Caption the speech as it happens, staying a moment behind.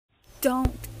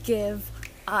Don't give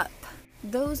up.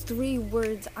 Those 3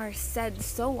 words are said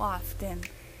so often.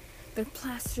 They're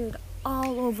plastered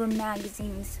all over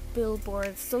magazines,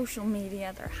 billboards, social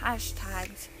media, they're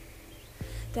hashtags,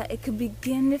 that it could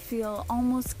begin to feel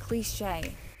almost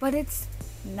cliche, but it's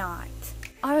not.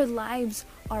 Our lives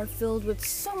are filled with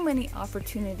so many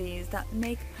opportunities that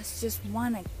make us just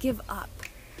want to give up,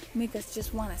 make us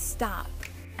just want to stop.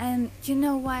 And you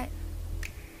know what?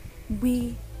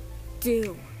 We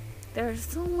do. There are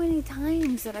so many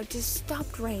times that I've just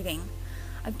stopped writing.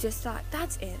 I've just thought,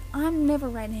 that's it. I'm never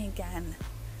writing again.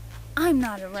 I'm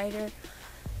not a writer.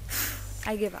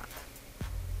 I give up.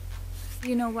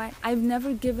 You know what? I've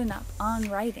never given up on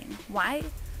writing. Why?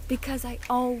 Because I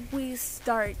always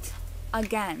start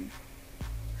again.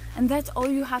 And that's all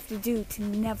you have to do to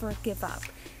never give up,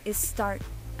 is start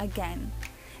again.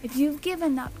 If you've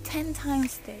given up 10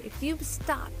 times today, if you've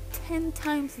stopped 10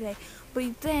 times today,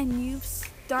 but then you've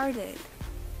started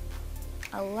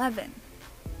 11,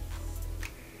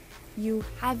 you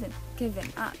haven't given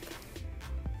up.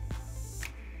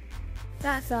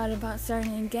 That thought about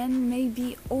starting again may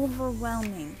be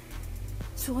overwhelming.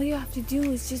 So all you have to do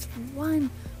is just one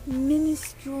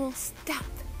minuscule step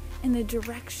in the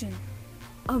direction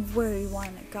of where you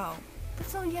want to go.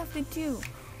 That's all you have to do.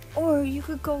 Or you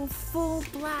could go full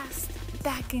blast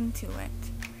back into it.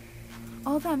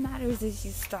 All that matters is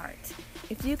you start.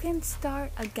 If you can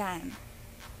start again,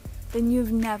 then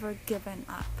you've never given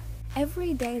up.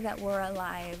 Every day that we're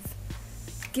alive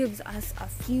gives us a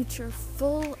future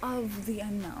full of the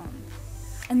unknown.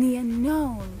 And the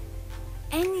unknown,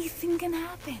 anything can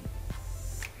happen.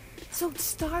 So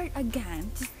start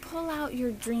again. Just pull out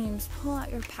your dreams, pull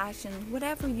out your passions,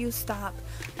 whatever you stop,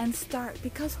 and start.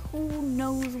 Because who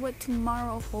knows what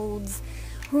tomorrow holds?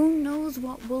 Who knows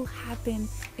what will happen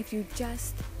if you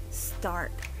just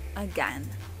start again?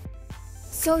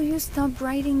 So you stopped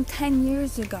writing 10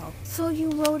 years ago. So you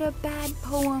wrote a bad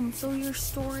poem, so your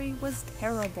story was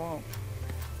terrible.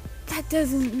 That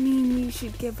doesn't mean you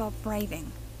should give up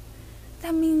writing.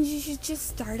 That means you should just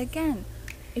start again.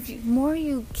 If the more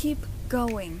you keep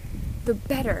going, the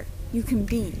better you can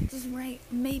be. Just write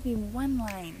maybe one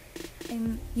line,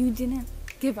 and you didn't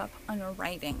give up on your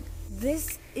writing.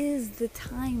 This is the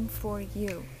time for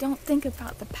you. Don't think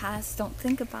about the past. Don't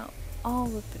think about all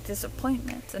of the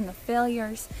disappointments and the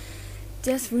failures.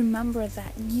 Just remember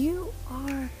that you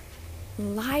are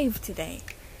live today.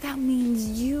 That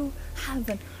means you have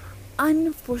an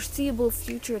unforeseeable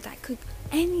future that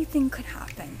anything could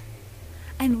happen.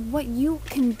 And what you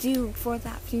can do for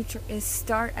that future is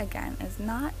start again, is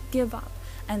not give up,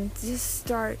 and just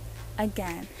start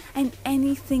again. And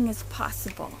anything is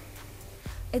possible.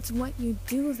 It's what you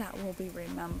do that will be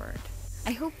remembered.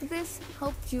 I hope this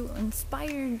helped you,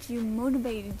 inspired you,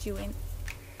 motivated you in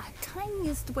a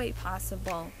tiniest way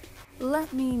possible.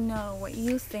 Let me know what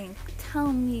you think.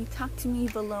 Tell me, talk to me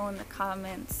below in the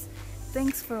comments.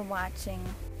 Thanks for watching.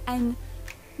 And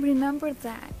remember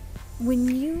that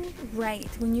when you write,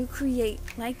 when you create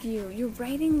like you're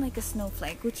writing like a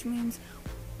snowflake, which means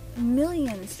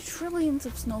millions, trillions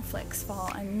of snowflakes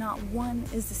fall and not one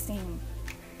is the same.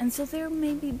 And so there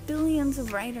may be billions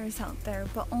of writers out there,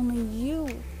 but only you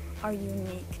are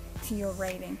unique to your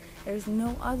writing. There's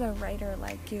no other writer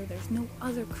like you. There's no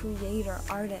other creator,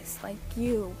 artist like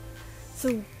you.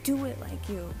 So do it like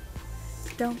you.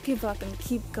 Don't give up and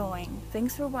keep going.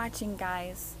 Thanks for watching,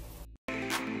 guys.